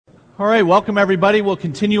All right, welcome everybody. We'll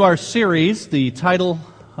continue our series. The title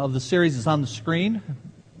of the series is on the screen,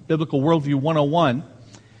 Biblical Worldview 101.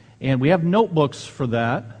 And we have notebooks for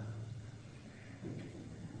that.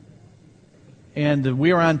 And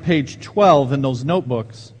we are on page 12 in those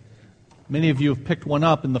notebooks. Many of you have picked one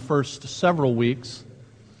up in the first several weeks.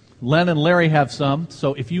 Len and Larry have some,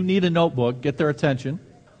 so if you need a notebook, get their attention.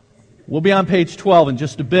 We'll be on page 12 in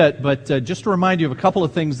just a bit, but just to remind you of a couple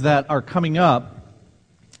of things that are coming up.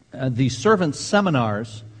 The servant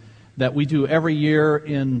seminars that we do every year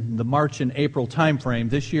in the March and April timeframe.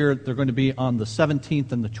 This year they're going to be on the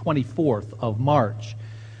 17th and the 24th of March.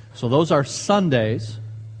 So those are Sundays,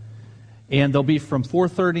 and they'll be from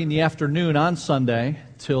 4:30 in the afternoon on Sunday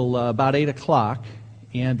till about 8 o'clock.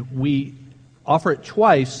 And we offer it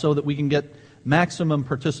twice so that we can get maximum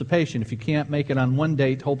participation. If you can't make it on one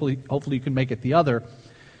date, hopefully you can make it the other.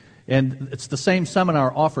 And it's the same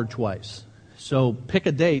seminar offered twice. So pick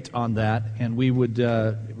a date on that, and we would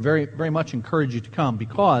very, very much encourage you to come,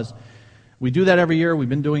 because we do that every year. We've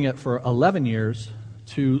been doing it for 11 years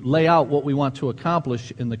to lay out what we want to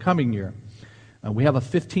accomplish in the coming year. We have a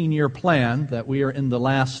 15-year plan that we are in the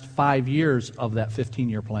last 5 years of that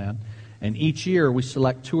 15-year plan. And each year we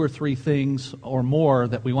select 2 or 3 things or more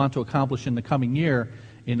that we want to accomplish in the coming year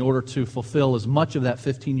in order to fulfill as much of that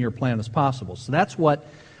 15-year plan as possible. So that's what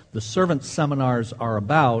the servant seminars are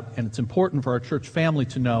about, and it's important for our church family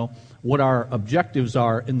to know what our objectives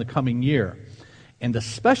are in the coming year. And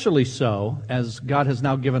especially so, as God has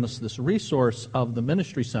now given us this resource of the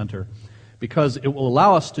Ministry Center, because it will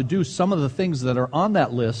allow us to do some of the things that are on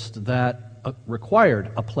that list that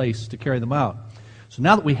required a place to carry them out. So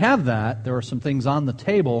now that we have that, there are some things on the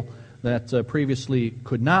table that previously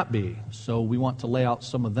could not be. So we want to lay out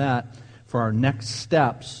some of that for our next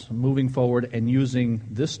steps moving forward and using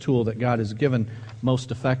this tool that God has given most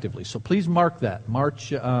effectively. So please mark that,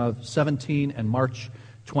 March 17 and March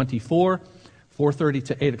 24, 4:30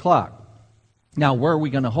 to 8 o'clock. Now, where are we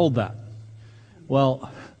going to hold that? Well,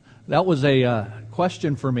 that was a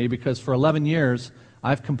question for me, because for 11 years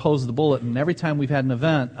I've composed the bulletin. Every time we've had an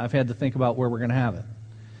event, I've had to think about where we're going to have it.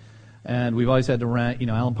 And we've always had to rent,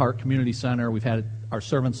 Allen Park Community Center. We've had our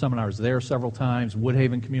servant seminars there several times,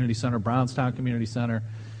 Woodhaven Community Center, Brownstown Community Center.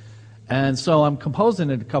 And so I'm composing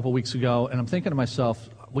it a couple weeks ago, and I'm thinking to myself,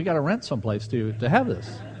 we got to rent someplace to have this.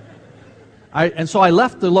 And so I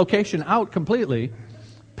left the location out completely,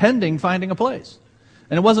 pending finding a place.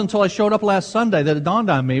 And it wasn't until I showed up last Sunday that it dawned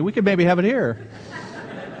on me, we could maybe have it here.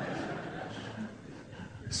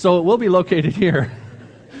 So it will be located here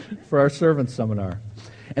for our servant seminar.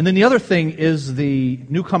 And then the other thing is the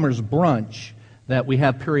newcomers brunch that we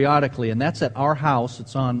have periodically, and that's at our house.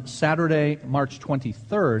 It's on Saturday, March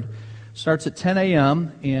 23rd. Starts at 10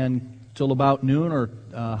 a.m. and till about noon, or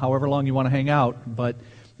however long you want to hang out. But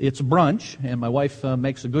it's brunch, and my wife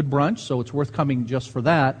makes a good brunch, so it's worth coming just for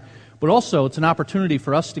that. But also, it's an opportunity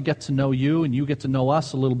for us to get to know you, and you get to know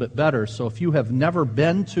us a little bit better. So if you have never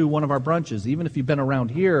been to one of our brunches, even if you've been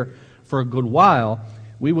around here for a good while,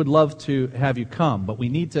 we would love to have you come. But we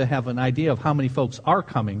need to have an idea of how many folks are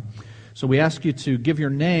coming. So we ask you to give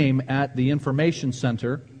your name at the information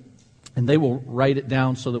center, and they will write it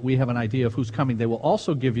down so that we have an idea of who's coming. They will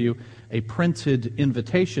also give you a printed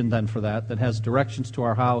invitation then for that has directions to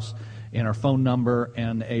our house and our phone number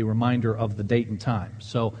and a reminder of the date and time.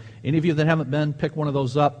 So any of you that haven't been, pick one of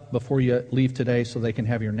those up before you leave today so they can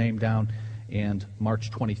have your name down. And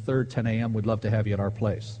March 23rd, 10 a.m., we'd love to have you at our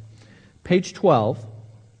place. Page 12,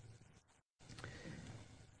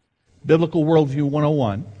 Biblical Worldview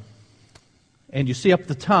 101. And you see up at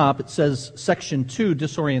the top, it says Section 2,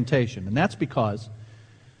 Disorientation. And that's because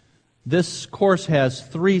this course has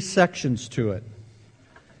 3 sections to it: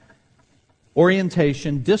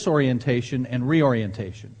 orientation, disorientation, and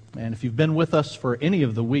reorientation. And if you've been with us for any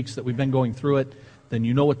of the weeks that we've been going through it, then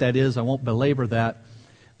you know what that is. I won't belabor that.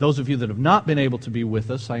 Those of you that have not been able to be with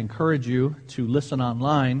us, I encourage you to listen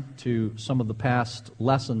online to some of the past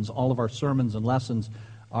lessons. All of our sermons and lessons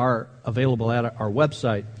are available at our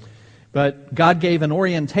website. But God gave an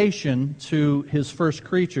orientation to His first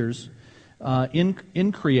creatures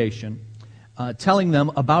in creation, telling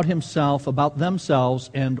them about Himself, about themselves,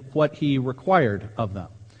 and what He required of them.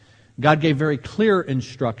 God gave very clear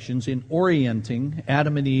instructions in orienting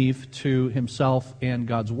Adam and Eve to Himself and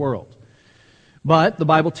God's world. But the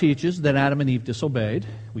Bible teaches that Adam and Eve disobeyed.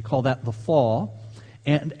 We call that the fall.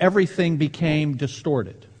 And everything became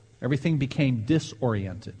distorted. Everything became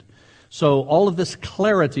disoriented. So all of this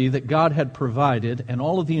clarity that God had provided and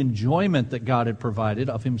all of the enjoyment that God had provided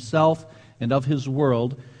of Himself and of His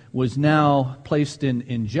world was now placed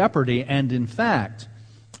in jeopardy. And in fact,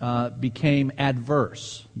 became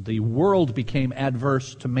adverse. The world became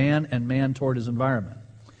adverse to man and man toward his environment.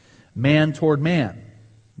 Man toward man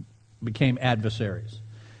became adversaries.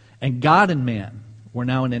 And God and man were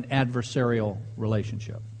now in an adversarial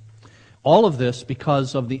relationship. All of this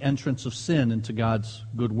because of the entrance of sin into God's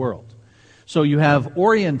good world. So you have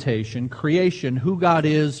orientation, creation, who God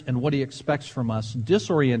is and what He expects from us.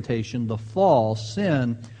 Disorientation, the fall,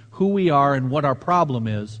 sin, who we are and what our problem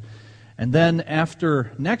is. And then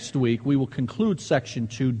after next week, we will conclude section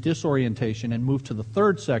 2, disorientation, and move to the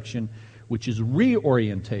third section, which is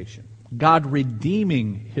reorientation. God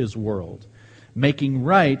redeeming His world, making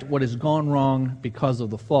right what has gone wrong because of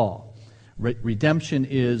the fall. Redemption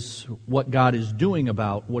is what God is doing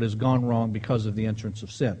about what has gone wrong because of the entrance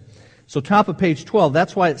of sin. So top of page 12,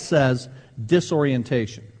 that's why it says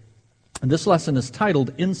disorientation. And this lesson is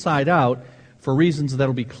titled Inside Out for reasons that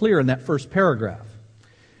will be clear in that first paragraph.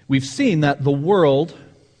 We've seen that the world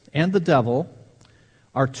and the devil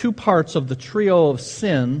are two parts of the trio of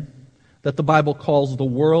sin that the Bible calls the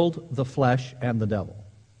world, the flesh, and the devil.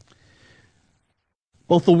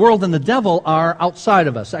 Both the world and the devil are outside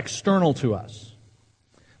of us, external to us.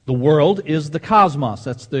 The world is the cosmos.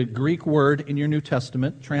 That's the Greek word in your New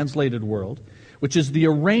Testament, translated world, which is the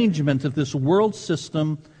arrangement of this world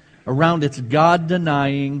system around its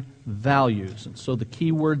God-denying values. And so the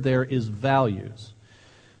key word there is values.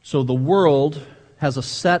 So the world has a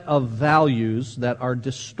set of values that are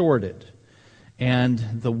distorted.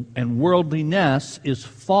 And worldliness is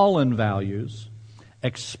fallen values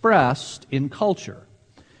expressed in culture.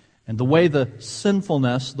 And the way the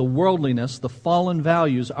sinfulness, the worldliness, the fallen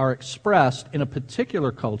values are expressed in a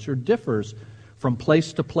particular culture differs from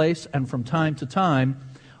place to place and from time to time.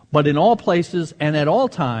 But in all places and at all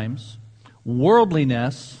times,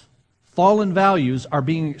 worldliness, fallen values are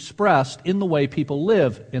being expressed in the way people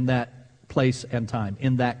live in that place and time,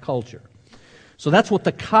 in that culture. So that's what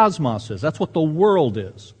the cosmos is. That's what the world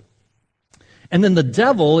is. And then the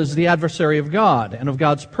devil is the adversary of God and of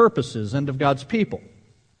God's purposes and of God's people.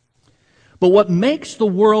 But what makes the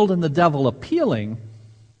world and the devil appealing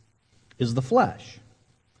is the flesh,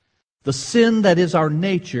 the sin that is our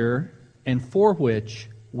nature and for which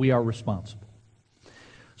we are responsible.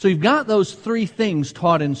 So you've got those three things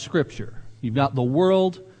taught in Scripture. You've got the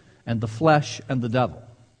world and the flesh and the devil.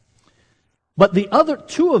 But the other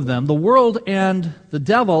two of them, the world and the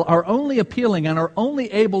devil, are only appealing and are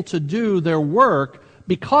only able to do their work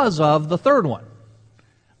because of the third one.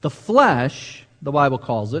 The flesh, the Bible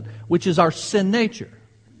calls it, which is our sin nature.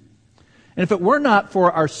 And if it were not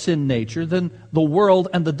for our sin nature, then the world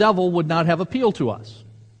and the devil would not have appeal to us.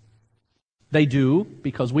 They do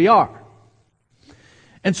because we are.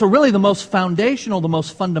 And so really the most foundational, the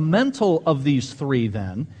most fundamental of these three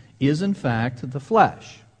then is in fact the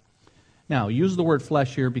flesh. Now, use the word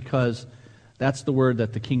flesh here because that's the word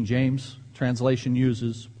that the King James translation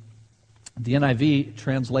uses. The NIV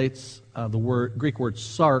translates the Greek word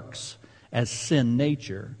sarx as sin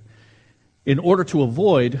nature in order to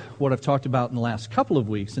avoid what I've talked about in the last couple of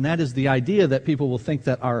weeks, and that is the idea that people will think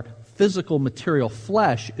that our physical material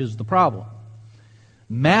flesh is the problem.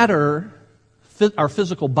 Matter, our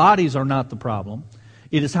physical bodies are not the problem.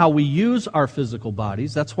 It is how we use our physical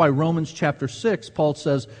bodies. That's why Romans chapter 6, Paul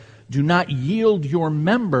says, do not yield your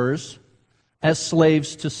members as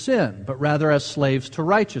slaves to sin, but rather as slaves to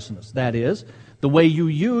righteousness. That is, the way you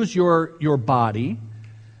use your body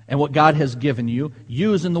and what God has given you,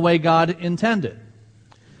 use in the way God intended.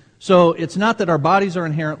 So it's not that our bodies are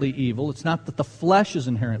inherently evil. It's not that the flesh is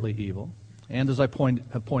inherently evil. And as I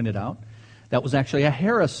have pointed out, that was actually a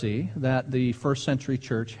heresy that the first century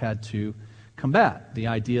church had to combat. The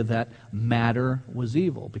idea that matter was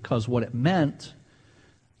evil. Because what it meant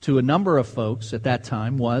to a number of folks at that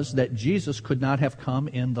time was that Jesus could not have come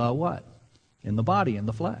in the what? In the body, in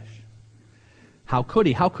the flesh. How could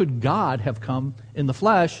He? How could God have come in the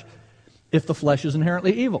flesh if the flesh is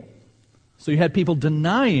inherently evil? So you had people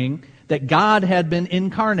denying that God had been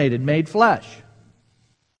incarnated, made flesh.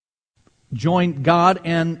 Joined God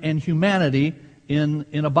and humanity in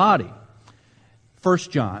a body. 1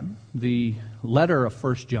 John, the letter of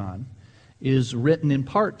 1 John, is written in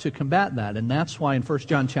part to combat that. And that's why in 1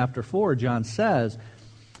 John chapter 4, John says,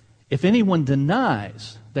 if anyone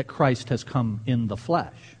denies that Christ has come in the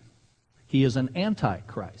flesh, he is an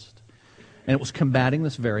antichrist. And it was combating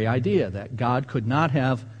this very idea that God could not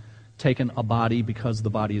have taken a body because the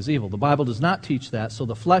body is evil. The Bible does not teach that, so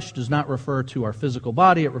the flesh does not refer to our physical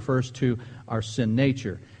body, it refers to our sin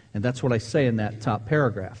nature. And that's what I say in that top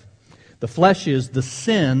paragraph. The flesh is the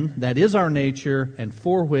sin that is our nature and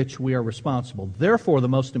for which we are responsible. Therefore, the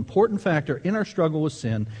most important factor in our struggle with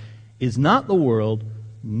sin is not the world,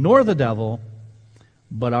 nor the devil,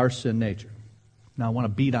 but our sin nature. Now, I want to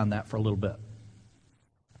beat on that for a little bit.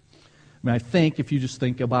 I think if you just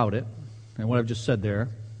think about it, and what I've just said there,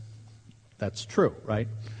 that's true, right?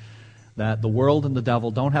 That the world and the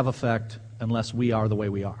devil don't have effect unless we are the way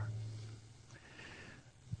we are.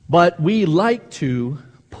 But we like to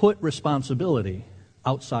put responsibility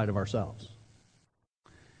outside of ourselves.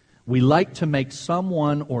 We like to make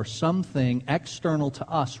someone or something external to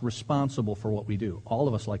us responsible for what we do. All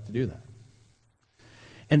of us like to do that.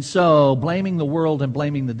 And so blaming the world and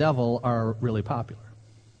blaming the devil are really popular.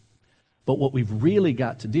 But what we've really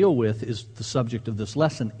got to deal with is the subject of this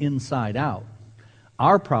lesson, inside out.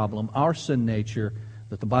 Our problem, our sin nature,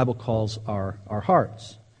 that the Bible calls our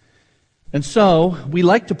hearts. And so we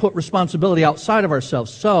like to put responsibility outside of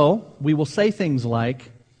ourselves. So we will say things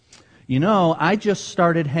like, I just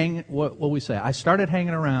started hanging, what we say? I started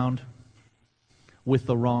hanging around with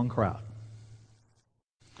the wrong crowd.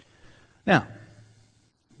 Now,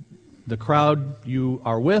 the crowd you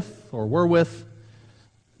are with or were with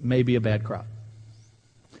may be a bad crowd.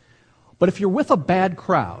 But if you're with a bad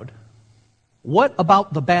crowd, what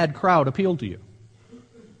about the bad crowd appealed to you?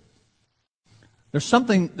 There's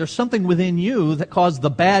something within you that caused the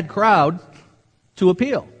bad crowd to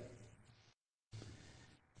appeal.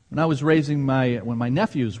 When I was when my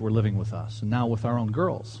nephews were living with us, and now with our own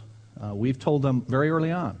girls, we've told them very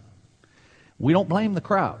early on, we don't blame the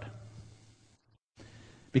crowd.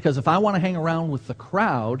 Because if I want to hang around with the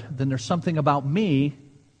crowd, then there's something about me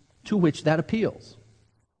to which that appeals.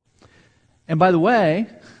 And by the way,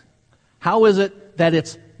 how is it that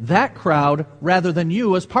it's that crowd rather than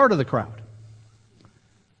you as part of the crowd?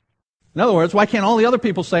 In other words, why can't all the other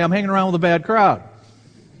people say, I'm hanging around with a bad crowd?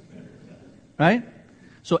 Right?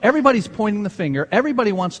 So everybody's pointing the finger.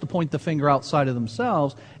 Everybody wants to point the finger outside of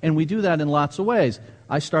themselves, and we do that in lots of ways.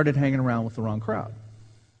 I started hanging around with the wrong crowd.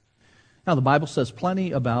 Now, the Bible says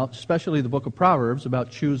plenty about, especially the book of Proverbs,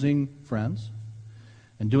 about choosing friends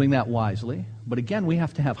and doing that wisely. But again, we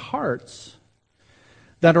have to have hearts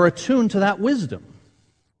that are attuned to that wisdom,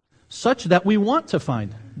 such that we want to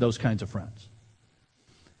find those kinds of friends.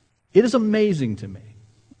 It is amazing to me.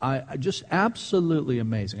 I just absolutely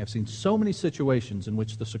amazing. I've seen so many situations in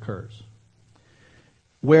which this occurs,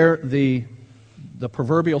 where the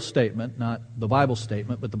proverbial statement, not the Bible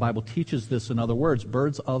statement, but the Bible teaches this in other words,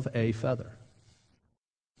 birds of a feather.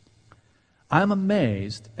 I'm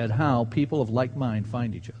amazed at how people of like mind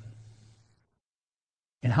find each other,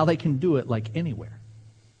 and how they can do it like anywhere.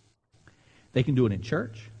 They can do it in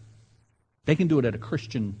church. They can do it at a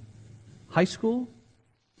Christian high school.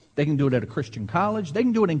 They can do it at a Christian college. They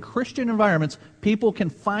can do it in Christian environments. People can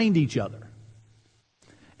find each other.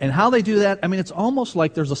 And how they do that, it's almost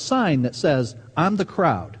like there's a sign that says, I'm the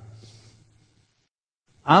crowd.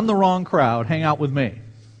 I'm the wrong crowd. Hang out with me.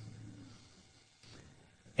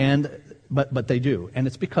 But they do. And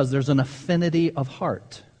it's because there's an affinity of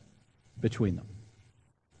heart between them.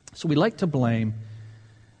 So we like to blame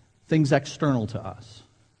things external to us.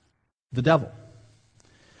 The devil.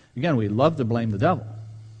 Again, we love to blame the devil.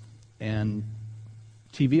 And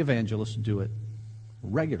TV evangelists do it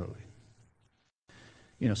regularly.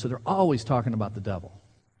 So they're always talking about the devil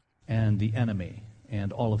and the enemy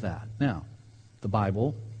and all of that. Now, the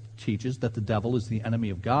Bible teaches that the devil is the enemy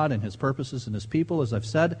of God and his purposes and his people, as I've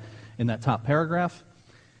said in that top paragraph.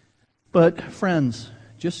 But, friends,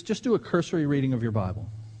 just do a cursory reading of your Bible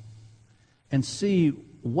and see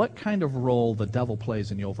what kind of role the devil plays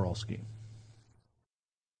in the overall scheme.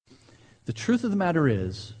 The truth of the matter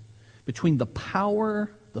is, between the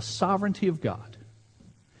power, the sovereignty of God,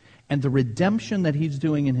 and the redemption that he's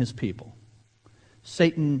doing in his people,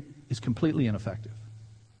 Satan is completely ineffective.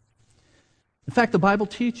 In fact, the Bible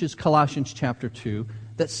teaches, Colossians chapter 2,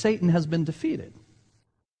 that Satan has been defeated.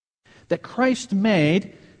 That Christ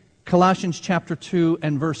made, Colossians chapter 2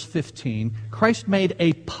 and verse 15, Christ made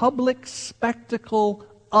a public spectacle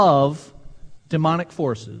of demonic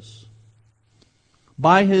forces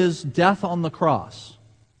by his death on the cross.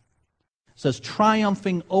 It says,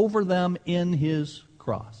 triumphing over them in his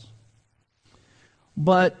cross.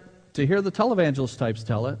 But to hear the televangelist types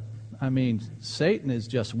tell it, Satan is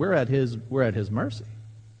just, we're at his mercy.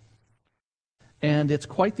 And it's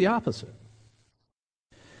quite the opposite.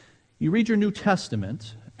 You read your New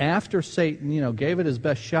Testament, after Satan, gave it his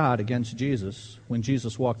best shot against Jesus when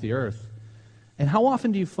Jesus walked the earth. And how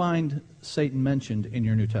often do you find Satan mentioned in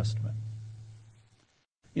your New Testament?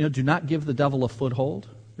 Do not give the devil a foothold,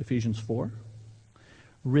 Ephesians 4.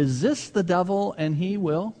 Resist the devil and he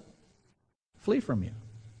will flee from you.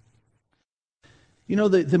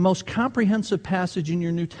 The most comprehensive passage in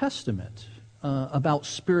your New Testament about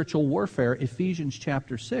spiritual warfare, Ephesians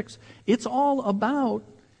chapter 6, it's all about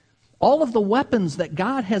all of the weapons that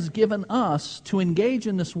God has given us to engage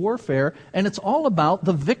in this warfare, and it's all about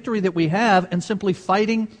the victory that we have and simply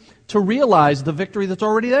fighting to realize the victory that's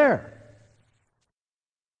already there.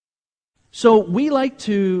 So we like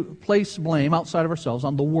to place blame outside of ourselves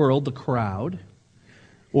on the world, the crowd,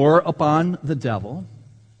 or upon the devil.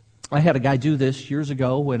 I had a guy do this years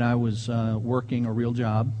ago when I was working a real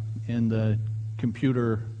job in the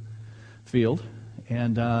computer field,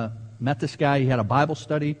 and met this guy. He had a Bible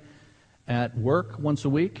study at work once a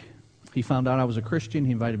week. He found out I was a Christian.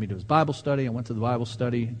 He invited me to his Bible study. I went to the Bible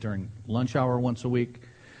study during lunch hour once a week.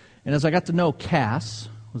 And as I got to know Cass,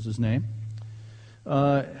 was his name,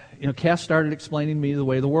 Cass started explaining to me the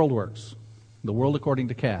way the world works, the world according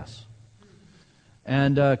to Cass.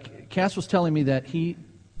 And Cass was telling me that he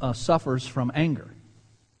suffers from anger,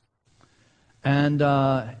 and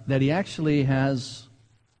that he actually has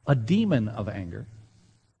a demon of anger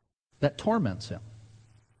that torments him.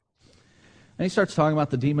 And he starts talking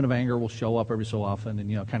about the demon of anger will show up every so often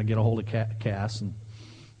and, kind of get a hold of Cass. And,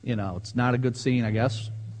 it's not a good scene, I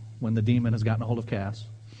guess, when the demon has gotten a hold of Cass.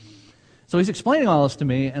 So he's explaining all this to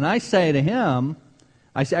me, and I say to him,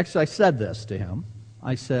 I said this to him.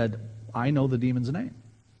 I said, I know the demon's name.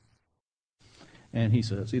 And he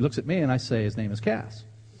looks at me, and I say, his name is Cass.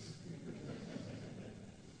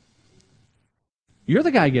 You're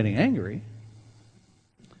the guy getting angry,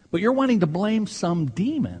 but you're wanting to blame some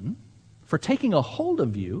demon for taking a hold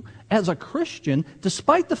of you as a Christian,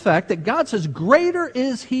 despite the fact that God says, greater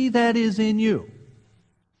is he that is in you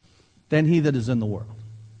than he that is in the world.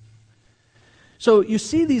 So you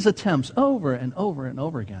see these attempts over and over and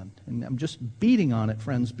over again. And I'm just beating on it,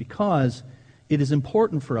 friends, because it is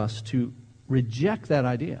important for us to reject that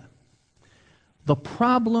idea. The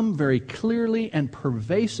problem very clearly and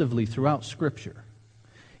pervasively throughout Scripture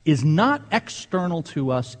is not external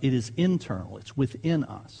to us, it is internal. It's within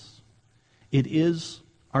us. It is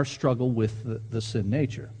our struggle with the sin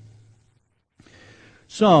nature.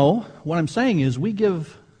 So, what I'm saying is we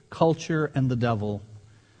give culture and the devil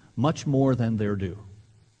much more than their due.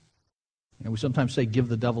 And we sometimes say give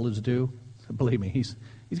the devil his due. Believe me, he's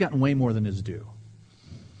gotten way more than his due.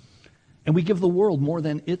 And we give the world more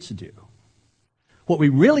than its due. What we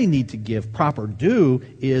really need to give proper due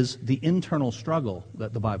is the internal struggle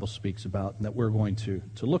that the Bible speaks about and that we're going to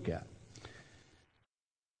look at.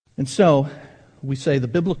 And so, we say the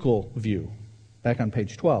biblical view, back on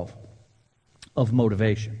page 12, of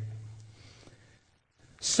motivation.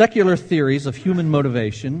 Secular theories of human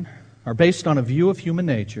motivation are based on a view of human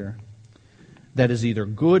nature that is either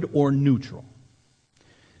good or neutral.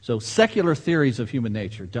 So secular theories of human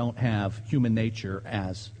nature don't have human nature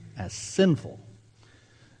as sinful.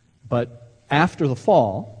 But after the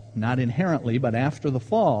fall, not inherently, but after the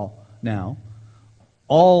fall now,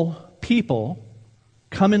 all people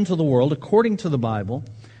come into the world, according to the Bible,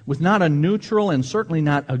 with not a neutral and certainly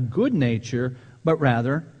not a good nature, but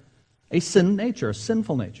rather a sin nature, a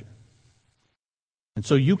sinful nature. And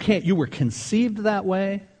so you were conceived that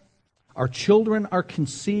way. Our children are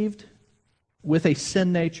conceived with a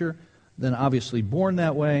sin nature, then obviously born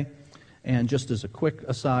that way. And just as a quick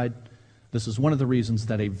aside, this is one of the reasons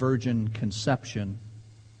that a virgin conception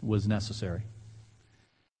was necessary.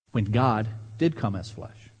 When God did come as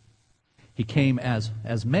flesh. He came as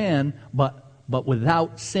man, but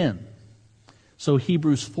without sin. So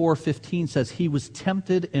Hebrews 4:15 says, he was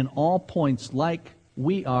tempted in all points like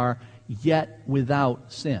we are, yet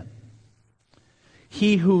without sin.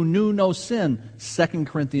 He who knew no sin, 2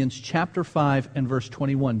 Corinthians chapter 5 and verse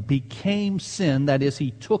 21, became sin, that is,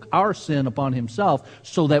 he took our sin upon himself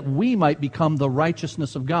so that we might become the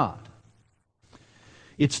righteousness of God.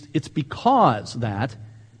 It's because that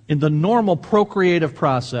in the normal procreative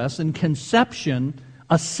process, in conception,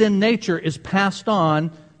 a sin nature is passed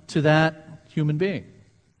on to that human being.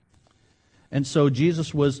 And so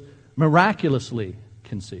Jesus was miraculously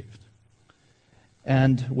conceived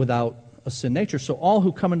and without a sin nature. So all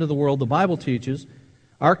who come into the world, the Bible teaches,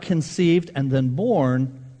 are conceived and then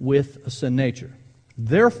born with a sin nature.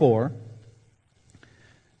 Therefore,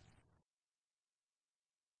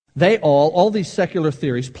 all these secular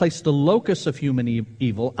theories place the locus of human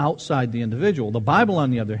evil outside the individual. The Bible,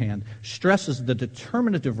 on the other hand, stresses the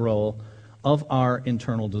determinative role of our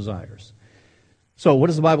internal desires. So, what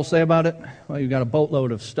does the Bible say about it? Well, you've got a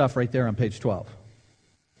boatload of stuff right there on page 12.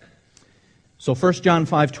 So 1 John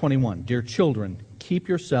 5:21, dear children, keep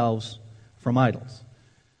yourselves from idols.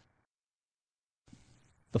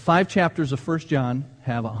 The 5 chapters of 1 John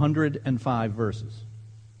have 105 verses.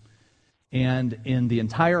 And in the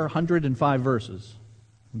entire 105 verses,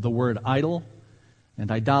 The word idol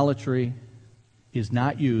and idolatry is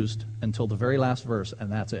not used until the very last verse,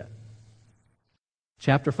 and that's it.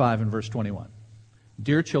 Chapter 5 and verse 21.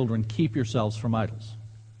 Dear children, keep yourselves from idols.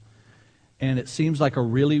 And it seems like a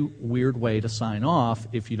really weird way to sign off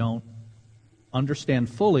if you don't understand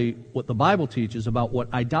fully what the Bible teaches about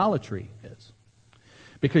what idolatry is.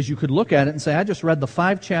 Because you could look at it and say, I just read the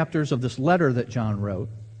 5 chapters of this letter that John wrote,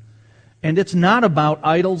 and it's not about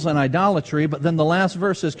idols and idolatry, but then the last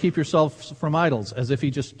verse says, keep yourselves from idols, as if he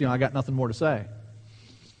just, I got nothing more to say.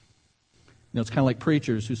 It's kind of like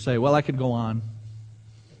preachers who say, well, I could go on,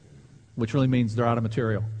 which really means they're out of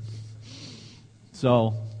material.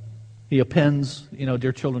 So he appends,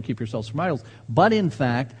 dear children, keep yourselves from idols. But in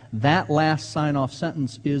fact, that last sign-off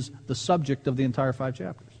sentence is the subject of the entire 5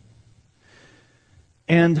 chapters.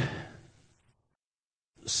 And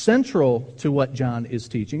central to what John is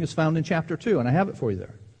teaching is found in chapter 2, and I have it for you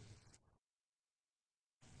there.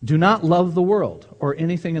 Do not love the world or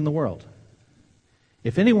anything in the world.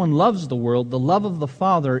 If anyone loves the world, the love of the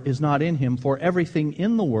Father is not in him, for everything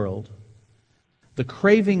in the world, the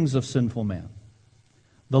cravings of sinful man,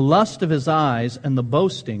 the lust of his eyes, and the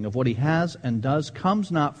boasting of what he has and does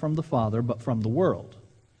comes not from the Father, but from the world.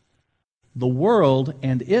 The world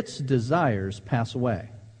and its desires pass away,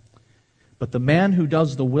 but the man who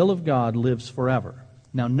does the will of God lives forever.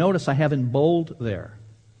 Now notice I have in bold there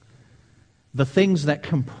the things that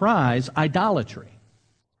comprise idolatry.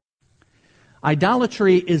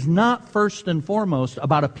 Idolatry is not first and foremost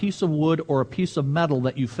about a piece of wood or a piece of metal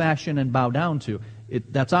that you fashion and bow down to.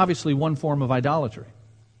 That's obviously one form of idolatry.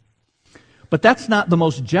 But that's not the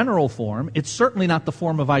most general form. It's certainly not the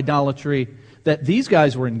form of idolatry that these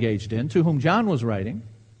guys were engaged in, to whom John was writing.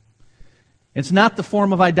 It's not the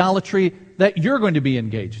form of idolatry that you're going to be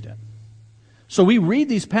engaged in. So we read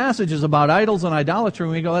these passages about idols and idolatry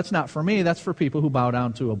and we go, that's not for me, that's for people who bow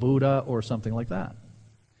down to a Buddha or something like that.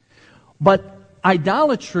 But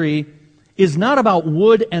idolatry is not about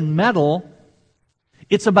wood and metal.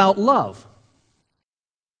 It's about love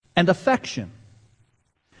and affection.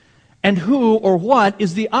 And who or what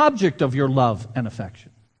is the object of your love and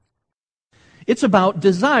affection? It's about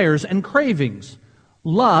desires and cravings.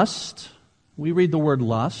 Lust, we read the word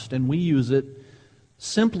lust, and we use it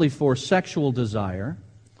simply for sexual desire.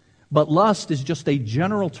 But lust is just a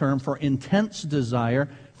general term for intense desire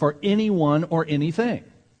for anyone or anything.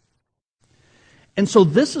 And so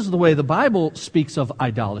this is the way the Bible speaks of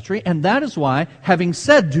idolatry, and that is why, having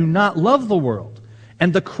said, do not love the world,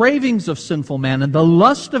 and the cravings of sinful man, and the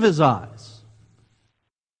lust of his eyes.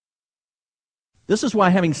 This is why,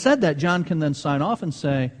 having said that, John can then sign off and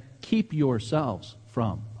say, keep yourselves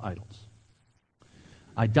from idols.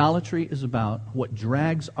 Idolatry is about what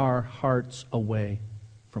drags our hearts away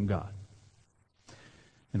from God.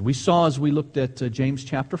 And we saw as we looked at James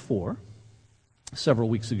chapter 4 several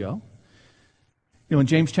weeks ago, in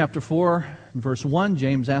James chapter 4, verse 1,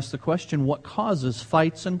 James asked the question, what causes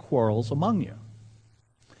fights and quarrels among you?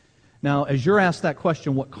 Now, as you're asked that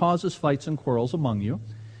question, what causes fights and quarrels among you,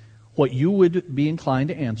 what you would be inclined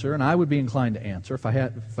to answer, and I would be inclined to answer if I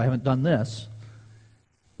haven't done this,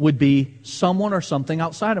 would be someone or something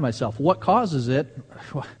outside of myself. What causes it?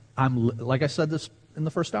 Like I said this in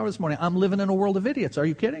the first hour this morning, I'm living in a world of idiots. Are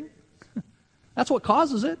you kidding? That's what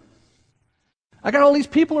causes it. I got all these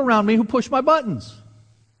people around me who push my buttons.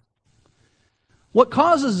 What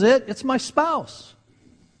causes it? It's my spouse.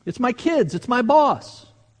 It's my kids. It's my boss.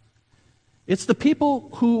 It's the people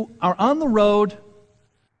who are on the road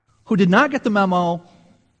who did not get the memo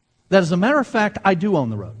that, as a matter of fact, I do own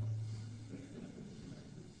the road.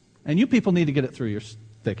 And you people need to get it through your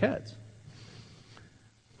thick heads.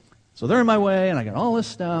 So they're in my way, and I got all this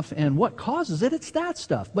stuff, and what causes it? It's that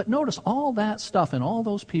stuff. But notice, all that stuff and all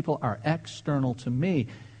those people are external to me.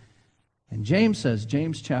 And James says,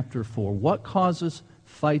 James chapter 4, what causes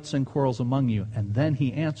fights and quarrels among you? And then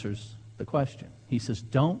he answers the question. He says,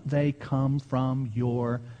 don't they come from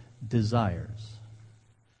your desires?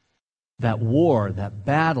 That war, that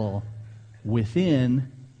battle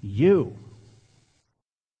within you.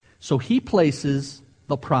 So he places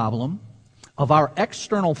the problem of our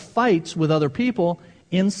external fights with other people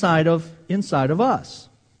inside of us.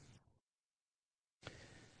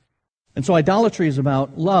 And so idolatry is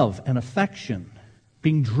about love and affection,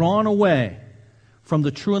 being drawn away from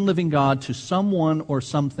the true and living God to someone or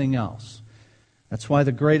something else. That's why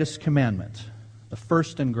the greatest commandment, the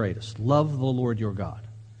first and greatest, love the Lord your God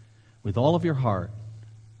with all of your heart,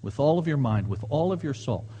 with all of your mind, with all of your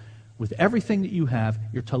soul. With everything that you have,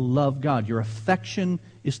 you're to love God. Your affection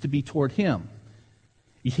is to be toward Him.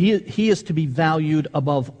 He is to be valued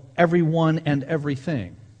above everyone and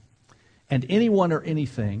everything. and anyone or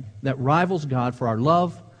anything that rivals God for our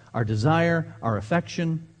love, our desire, our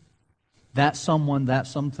affection, that someone, that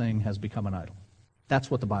something has become an idol. That's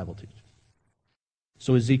what the Bible teaches.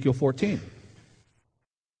 So Ezekiel 14.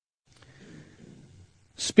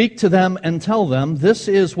 Speak to them and tell them, this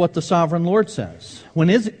is what the sovereign Lord says. When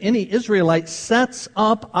any Israelite sets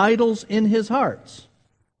up idols in his heart.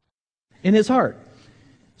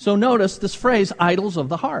 So notice this phrase, idols of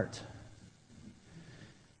the heart.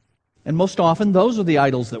 And most often, those are the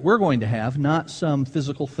idols that we're going to have, not some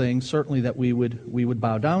physical thing, certainly that we would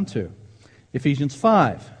bow down to. Ephesians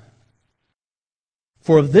 5.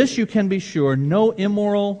 For of this you can be sure, no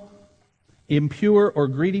immoral, impure, or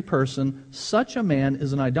greedy person, such a man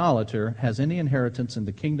is an idolater, has any inheritance in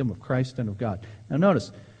the kingdom of Christ and of God. Now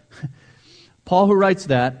notice, Paul, who writes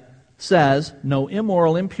that, says, no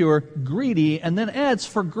immoral, impure, greedy, and then adds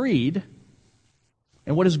for greed.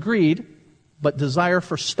 And what is greed? But desire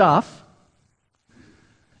for stuff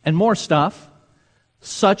and more stuff.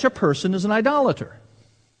 Such a person is an idolater.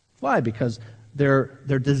 Why? Because their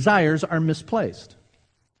desires are misplaced.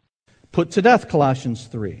 Put to death, Colossians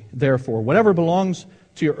 3. Therefore, whatever belongs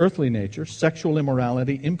to your earthly nature, sexual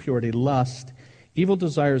immorality, impurity, lust, evil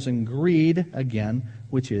desires, and greed, again,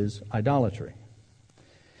 which is idolatry.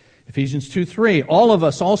 Ephesians 2:3. All of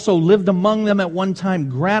us also lived among them at one time,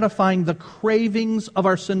 gratifying the cravings of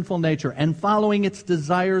our sinful nature and following its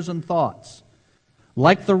desires and thoughts.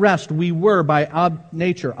 Like the rest, we were by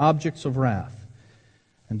nature objects of wrath.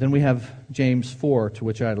 And then we have James 4, to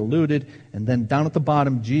which I had alluded. And then down at the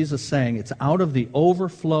bottom, Jesus saying, it's out of the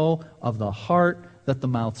overflow of the heart that the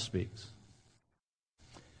mouth speaks.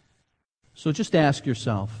 So just ask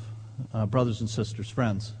yourself, brothers and sisters,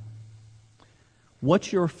 friends,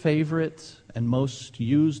 what's your favorite and most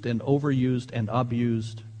used and overused and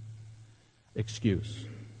abused excuse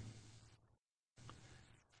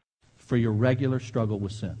for your regular struggle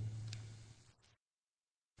with sin?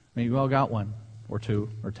 I mean, we all got one, or two,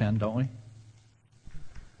 or 10, don't we?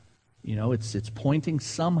 You know, it's pointing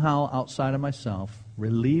somehow outside of myself,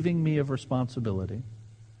 relieving me of responsibility.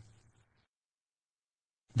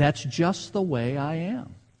 That's just the way I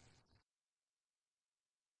am.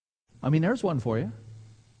 I mean, there's one for you.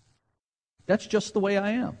 That's just the way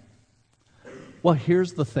I am. Well,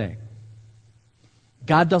 here's the thing.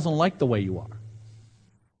 God doesn't like the way you are.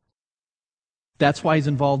 That's why He's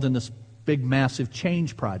involved in this big, massive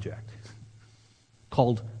change project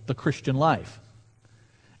called the Christian life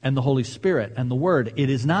and the Holy Spirit and the Word. It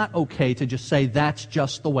is not okay to just say, that's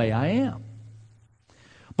just the way I am.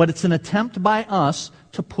 But it's an attempt by us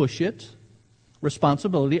to push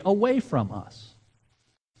responsibility away from us.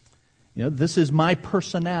 You know, this is my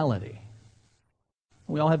personality.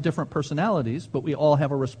 We all have different personalities, but we all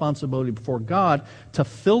have a responsibility before God to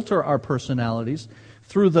filter our personalities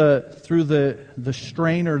through the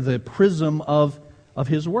strain or the prism of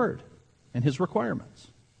His Word and His requirements.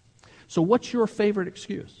 So what's your favorite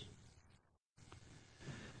excuse?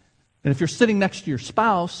 And if you're sitting next to your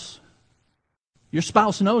spouse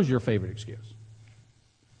knows your favorite excuse.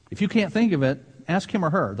 If you can't think of it, ask him or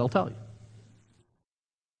her. They'll tell you.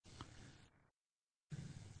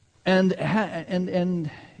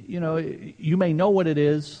 And you know, you may know what it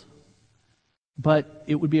is, but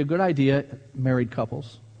it would be a good idea, married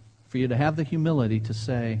couples, for you to have the humility to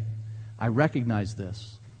say, I recognize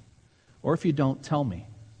this. Or if you don't, tell me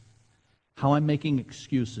how I'm making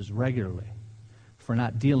excuses regularly for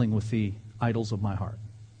not dealing with the idols of my heart.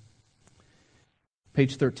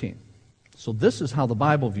 Page 13. So this is how the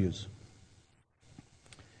Bible views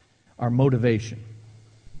our motivation.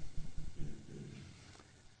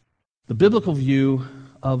 The biblical view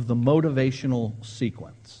of the motivational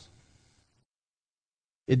sequence.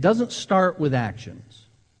 It doesn't start with actions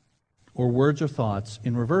or words or thoughts.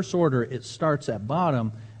 In reverse order, it starts at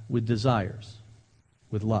bottom with desires,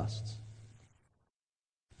 with lusts.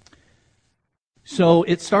 So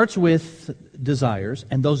it starts with desires,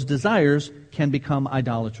 and those desires can become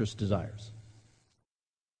idolatrous desires.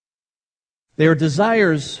 They are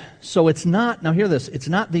desires, so it's not, now hear this, it's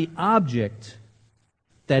not the object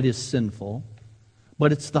that is sinful,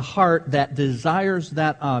 but it's the heart that desires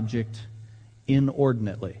that object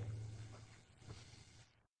inordinately.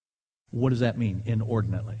 What does that mean,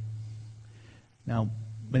 inordinately? Now,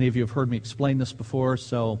 many of you have heard me explain this before,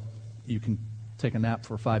 so you can take a nap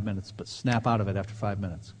for 5 minutes, but snap out of it after 5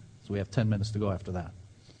 minutes. So we have 10 minutes to go after that.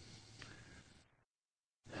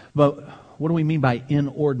 But what do we mean by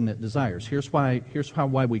inordinate desires? Here's why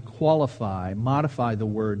we modify the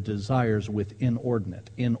word desires with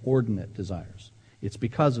inordinate desires. It's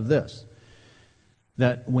because of this,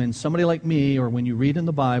 that when somebody like me, or when you read in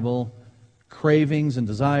the Bible, cravings and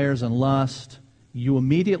desires and lust, you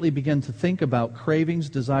immediately begin to think about cravings,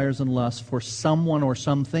 desires, and lust for someone or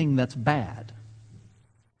something that's bad.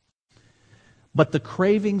 But the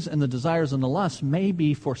cravings and the desires and the lust may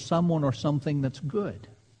be for someone or something that's good.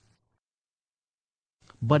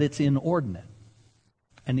 But it's inordinate.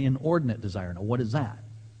 An inordinate desire. Now, what is that?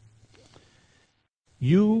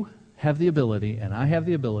 You have the ability, and I have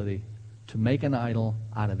the ability, to make an idol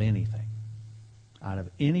out of anything. Out of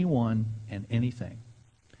anyone and anything.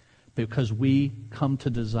 Because we come to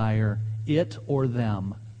desire it or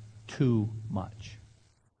them too much.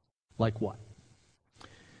 Like what?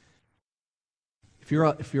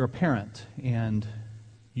 If you're a parent and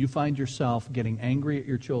you find yourself getting angry at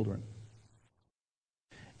your children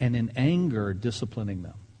and in anger disciplining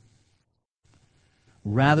them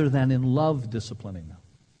rather than in love disciplining them,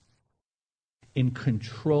 in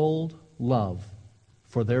controlled love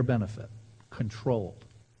for their benefit, controlled.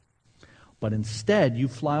 But instead you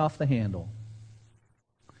fly off the handle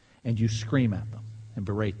and you scream at them and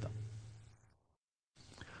berate them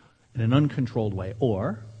in an uncontrolled way.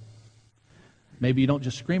 Or maybe you don't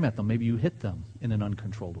just scream at them, maybe you hit them in an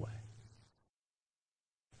uncontrolled way.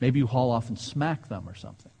 Maybe you haul off and smack them or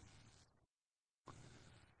something.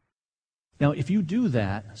 Now, if you do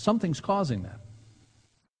that, something's causing that.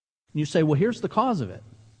 And you say, well, here's the cause of it.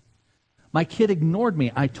 My kid ignored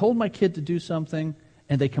me. I told my kid to do something,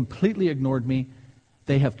 and they completely ignored me.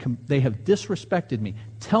 They have disrespected me.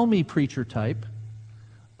 Tell me, preacher type,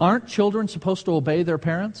 aren't children supposed to obey their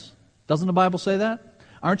parents? Doesn't the Bible say that?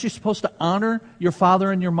 Aren't you supposed to honor your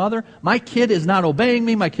father and your mother? My kid is not obeying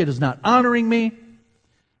me. My kid is not honoring me.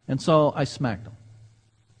 And so I smacked him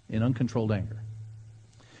in uncontrolled anger.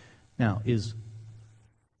 Now, is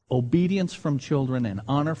obedience from children and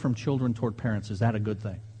honor from children toward parents, is that a good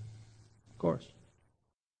thing? Of course.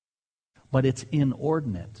 But it's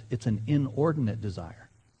inordinate. It's an inordinate desire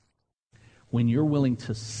when you're willing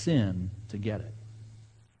to sin to get it.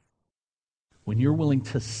 When you're willing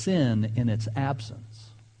to sin in its absence.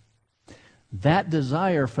 That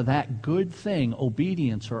desire for that good thing,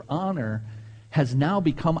 obedience or honor, has now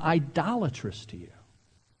become idolatrous to you.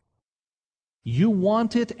 You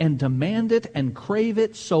want it and demand it and crave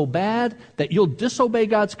it so bad that you'll disobey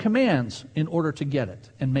God's commands in order to get it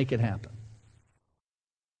and make it happen.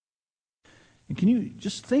 And can you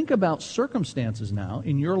just think about circumstances now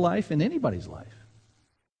in your life, in anybody's life,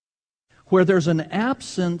 where there's an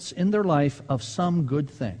absence in their life of some good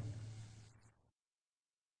thing?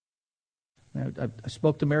 Now, I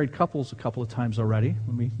spoke to married couples a couple of times already.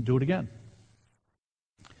 Let me do it again.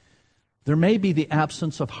 There may be the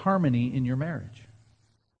absence of harmony in your marriage.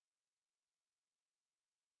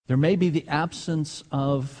 There may be the absence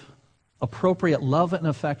of appropriate love and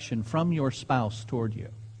affection from your spouse toward you.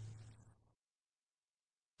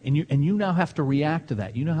 And you now have to react to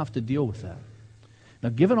that. You now have to deal with that. Now,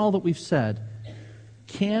 given all that we've said,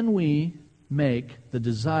 can we make the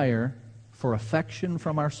desire for affection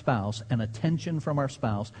from our spouse and attention from our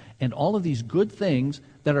spouse and all of these good things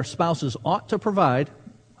that our spouses ought to provide?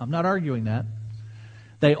 I'm not arguing that.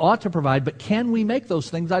 They ought to provide, but can we make those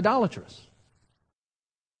things idolatrous?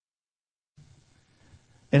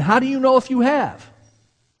 And how do you know if you have?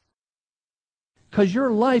 Because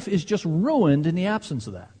your life is just ruined in the absence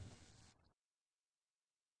of that.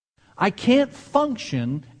 I can't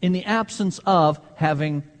function in the absence of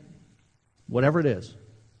having whatever it is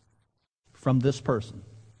from this person.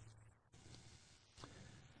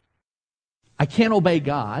 I can't obey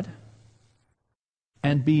God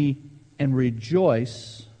and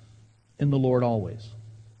rejoice in the Lord always.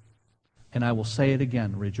 And I will say it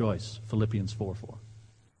again, rejoice, Philippians 4:4.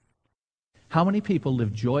 How many people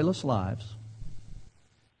live joyless lives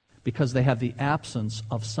because they have the absence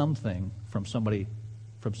of something from somebody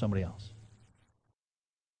else?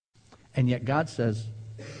 And yet God says,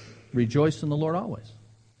 rejoice in the Lord always.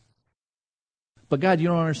 But God, you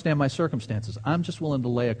don't understand my circumstances. I'm just willing to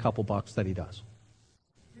lay a couple bucks that He does.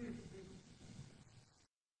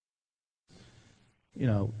 You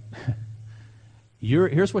know,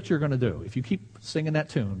 here's what you're going to do. If you keep singing that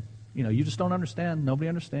tune, you just don't understand. Nobody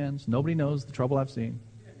understands. Nobody knows the trouble I've seen.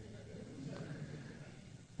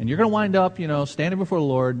 And you're going to wind up, standing before the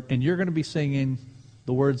Lord, and you're going to be singing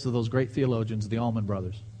the words of those great theologians, the Allman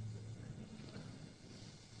Brothers.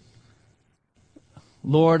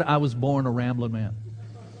 Lord, I was born a rambling man.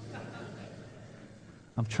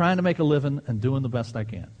 I'm trying to make a living and doing the best I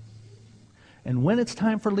can. And when it's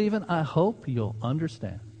time for leaving, I hope you'll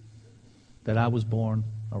understand that I was born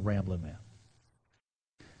a rambling man.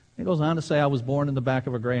 He goes on to say I was born in the back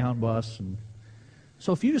of a Greyhound bus. And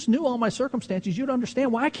so if you just knew all my circumstances, you'd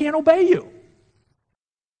understand why I can't obey you.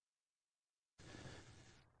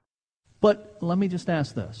 But let me just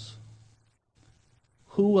ask this.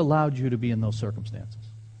 Who allowed you to be in those circumstances?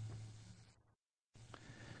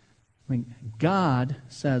 I mean, God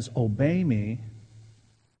says, obey me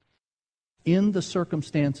in the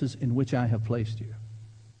circumstances in which I have placed you.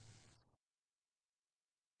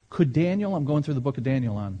 Could Daniel, I'm going through the book of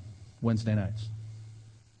Daniel on Wednesday nights.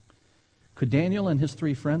 Could Daniel and his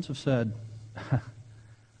 3 friends have said,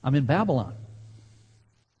 I'm in Babylon.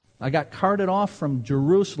 I got carted off from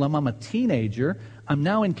Jerusalem. I'm a teenager. I'm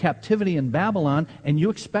now in captivity in Babylon, and you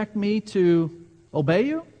expect me to obey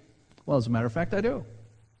you? Well, as a matter of fact, I do,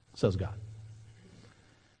 says God.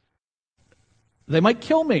 They might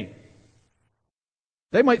kill me.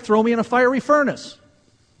 They might throw me in a fiery furnace.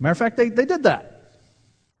 Matter of fact, they did that.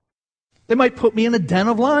 They might put me in a den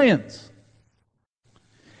of lions.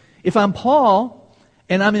 If I'm Paul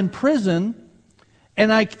and I'm in prison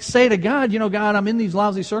and I say to God, God, I'm in these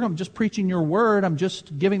lousy circumstances, I'm just preaching your word, I'm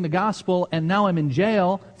just giving the gospel, and now I'm in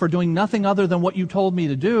jail for doing nothing other than what you told me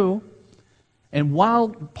to do. And while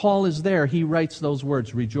Paul is there, he writes those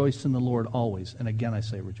words, rejoice in the Lord always. And again, I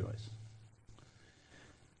say rejoice.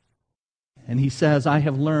 And he says, I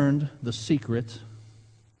have learned the secret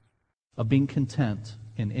of being content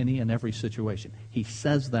in any and every situation. He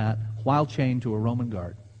says that while chained to a Roman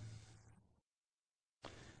guard.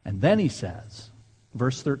 And then he says,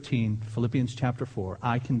 verse 13, Philippians chapter 4,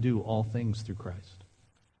 I can do all things through Christ,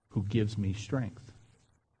 who gives me strength.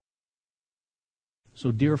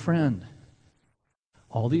 So, dear friend,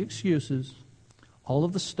 all the excuses, all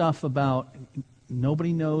of the stuff about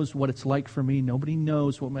nobody knows what it's like for me, nobody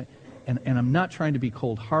knows what my... And I'm not trying to be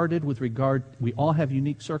cold-hearted with regard, we all have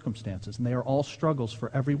unique circumstances, and they are all struggles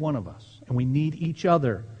for every one of us. And we need each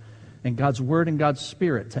other and God's Word and God's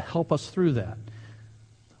Spirit to help us through that.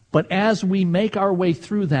 But as we make our way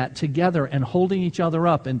through that together and holding each other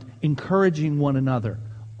up and encouraging one another,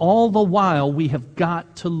 all the while we have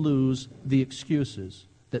got to lose the excuses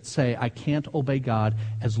that say, I can't obey God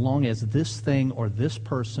as long as this thing or this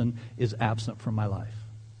person is absent from my life.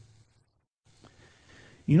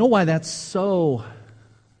 You know why that's so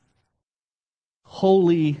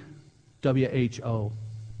holy,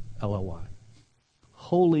 W-H-O-L-L-Y,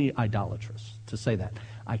 wholly idolatrous to say that?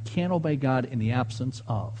 I can't obey God in the absence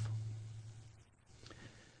of.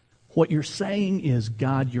 What you're saying is,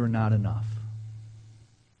 God, you're not enough.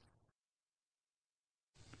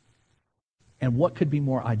 And what could be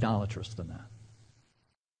more idolatrous than that?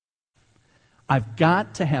 I've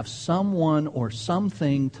got to have someone or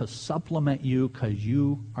something to supplement you because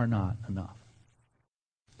you are not enough.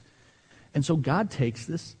 And so God takes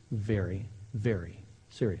this very, very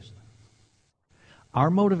seriously. Our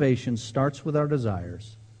motivation starts with our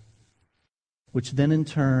desires, which then in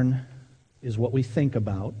turn is what we think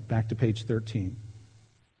about, back to page 13.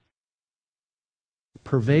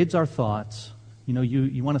 Pervades our thoughts.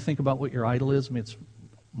 You want to think about what your idol is? I mean,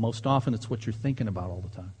 most often it's what you're thinking about all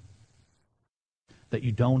the time. That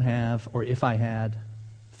you don't have, or if I had,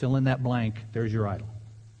 fill in that blank, there's your idol.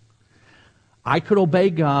 I could obey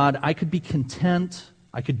God, I could be content,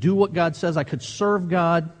 I could do what God says, I could serve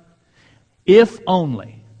God, if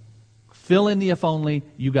only. Fill in the if only,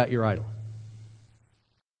 you got your idol.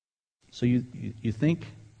 So you think,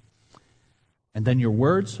 and then your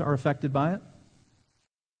words are affected by it.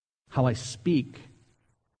 How I speak.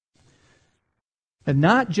 And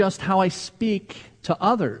not just how I speak to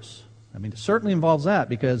others. I mean, it certainly involves that,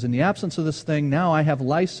 because in the absence of this thing, now I have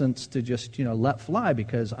license to just, let fly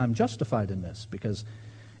because I'm justified in this. Because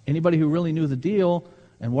anybody who really knew the deal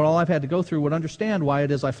and what all I've had to go through would understand why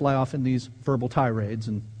it is I fly off in these verbal tirades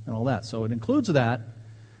and all that. So it includes that.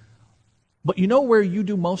 But you know where you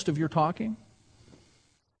do most of your talking?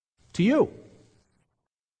 To you.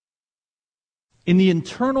 In the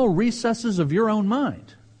internal recesses of your own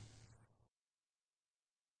mind.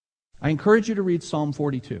 I encourage you to read Psalm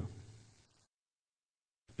 42.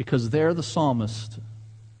 Because there the psalmist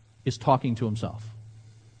is talking to himself.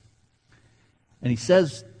 And he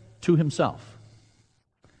says to himself,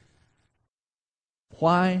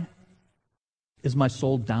 why is my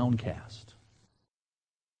soul downcast?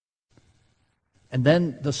 And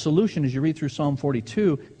then the solution, as you read through Psalm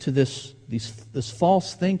 42, to this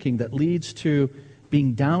false thinking that leads to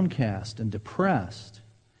being downcast and depressed,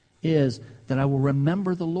 is that I will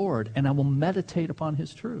remember the Lord and I will meditate upon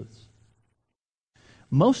His truths.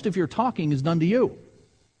 Most of your talking is done to you.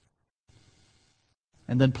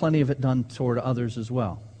 And then plenty of it done toward others as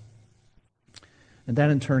well. And that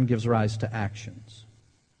in turn gives rise to actions.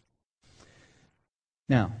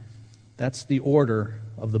 Now, that's the order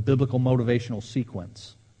of the biblical motivational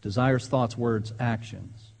sequence. Desires, thoughts, words,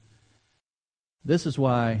 actions. This is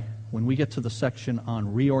why when we get to the section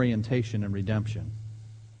on reorientation and redemption,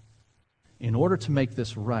 in order to make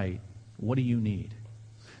this right, what do you need?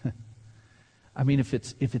 I mean, if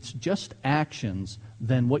it's just actions,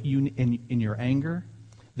 then what you in your anger,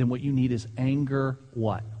 then what you need is anger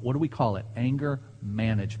what? What do we call it? Anger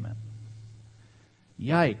management.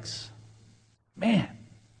 Yikes. Man,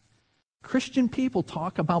 Christian people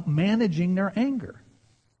talk about managing their anger.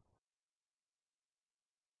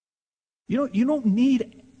 You don't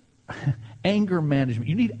need anger management.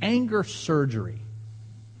 You need anger surgery.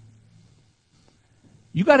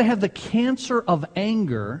 You got to have the cancer of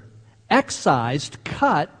anger excised,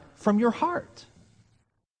 cut from your heart.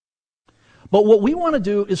 But what we want to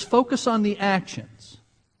do is focus on the actions.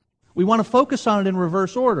 We want to focus on it in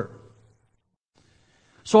reverse order.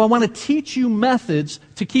 So I want to teach you methods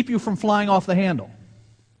to keep you from flying off the handle.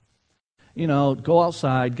 Go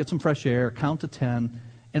outside, get some fresh air, count to 10,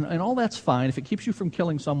 and all that's fine. If it keeps you from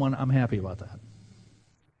killing someone, I'm happy about that.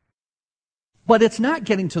 But it's not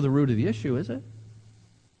getting to the root of the issue, is it?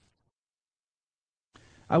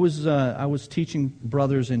 I was teaching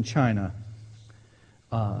brothers in China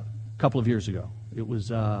a couple of years ago. It was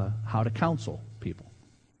how to counsel people.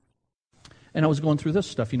 And I was going through this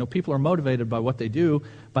stuff. People are motivated by what they do,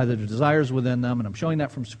 by the desires within them, and I'm showing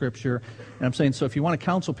that from Scripture. And I'm saying, so if you want to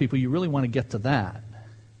counsel people, you really want to get to that.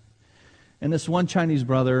 And this one Chinese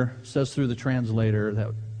brother says through the translator that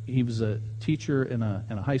he was a teacher in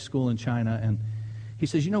a high school in China, and he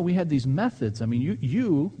says, we had these methods. I mean,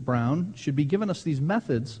 you, Brown, should be giving us these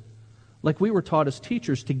methods like we were taught as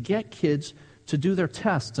teachers to get kids to do their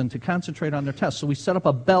tests and to concentrate on their tests. So we set up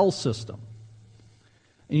a bell system.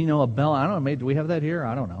 And a bell, I don't know, maybe do we have that here?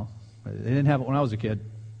 I don't know. They didn't have it when I was a kid.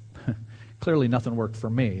 Clearly nothing worked for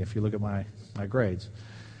me if you look at my grades.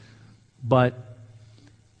 But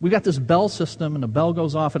we got this bell system, and the bell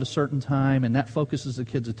goes off at a certain time, and that focuses the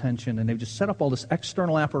kids' attention, and they've just set up all this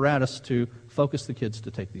external apparatus to focus the kids to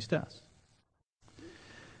take these tests.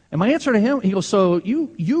 And my answer to him, he goes, so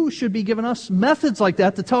you should be giving us methods like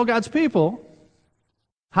that to tell God's people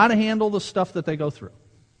how to handle the stuff that they go through.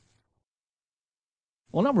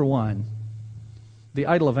 Well, number one, the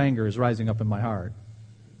idol of anger is rising up in my heart.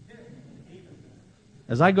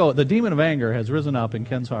 The demon of anger has risen up in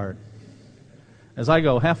Ken's heart. As I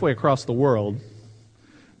go halfway across the world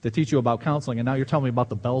to teach you about counseling, and now you're telling me about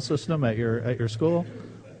the bell system at your school?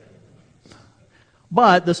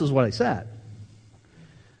 But this is what I said.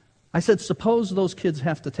 I said, suppose those kids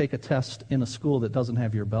have to take a test in a school that doesn't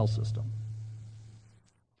have your bell system.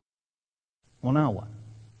 Well, now what?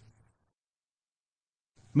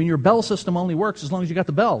 I mean, your bell system only works as long as you got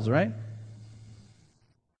the bells, right?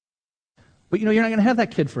 But you're not going to have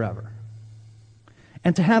that kid forever.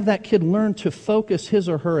 And to have that kid learn to focus his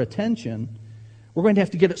or her attention, we're going to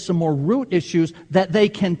have to get at some more root issues that they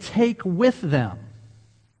can take with them.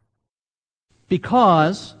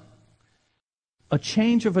 Because a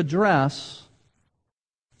change of address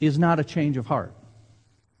is not a change of heart.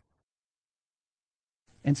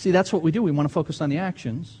 And see, that's what we do. We want to focus on the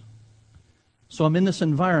actions. So I'm in this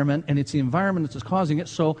environment, and it's the environment that's causing it,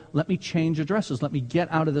 so let me change addresses. Let me get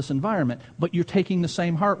out of this environment. But you're taking the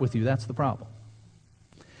same heart with you. That's the problem.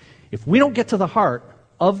 If we don't get to the heart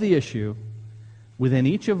of the issue within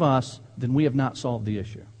each of us, then we have not solved the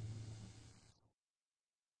issue.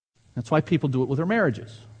 That's why people do it with their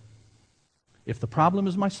marriages. If the problem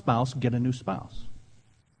is my spouse, get a new spouse.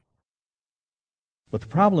 But the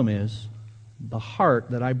problem is the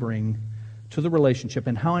heart that I bring to the relationship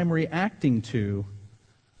and how I'm reacting to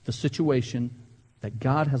the situation that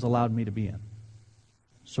God has allowed me to be in.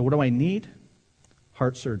 So what do I need?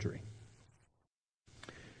 Heart surgery.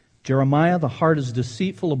 Jeremiah, the heart is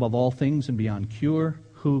deceitful above all things and beyond cure.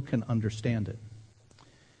 Who can understand it?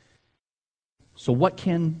 So what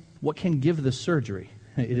can give this surgery?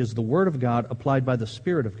 It is the Word of God applied by the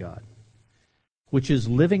Spirit of God, which is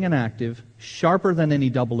living and active, sharper than any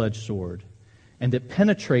double-edged sword, and it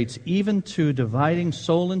penetrates even to dividing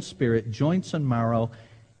soul and spirit, joints and marrow.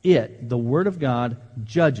 It, the Word of God,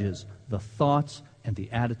 judges the thoughts and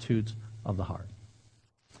the attitudes of the heart.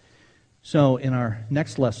 So in our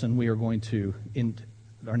next lesson, we are going to, in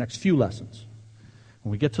our next few lessons,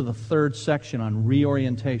 when we get to the third section on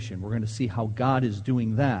reorientation, we're going to see how God is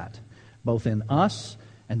doing that, both in us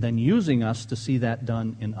and then using us to see that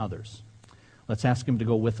done in others. Let's ask Him to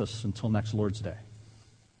go with us until next Lord's Day.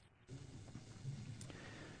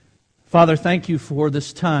 Father, thank you for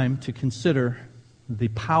this time to consider the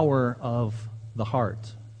power of the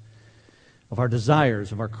heart, of our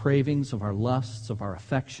desires, of our cravings, of our lusts, of our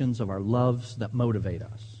affections, of our loves that motivate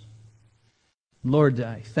us. Lord,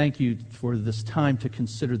 I thank you for this time to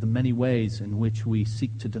consider the many ways in which we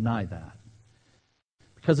seek to deny that.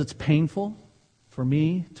 Because it's painful for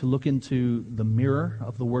me to look into the mirror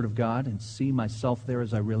of the Word of God and see myself there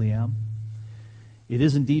as I really am. It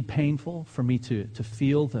is indeed painful for me to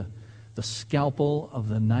feel the scalpel of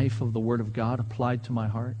the knife of the Word of God applied to my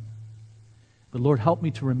heart. But Lord, help me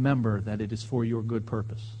to remember that it is for your good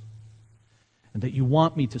purpose, and that you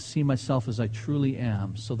want me to see myself as I truly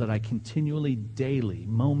am, so that I continually, daily,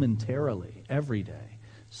 momentarily, every day,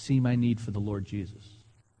 see my need for the Lord Jesus.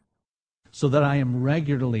 So that I am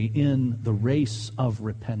regularly in the race of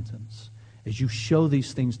repentance, as you show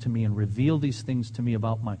these things to me and reveal these things to me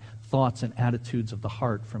about my thoughts and attitudes of the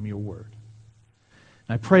heart from your word.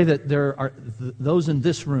 And I pray that there are those in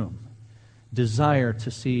this room desire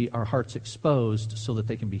to see our hearts exposed so that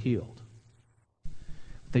they can be healed.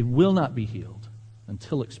 They will not be healed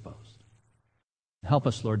until exposed. Help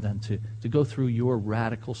us, Lord, then to go through your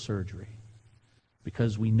radical surgery,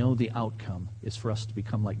 because we know the outcome is for us to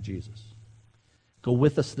become like Jesus. Go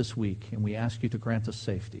with us this week, and we ask you to grant us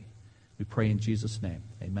safety. We pray in Jesus' name.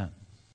 Amen.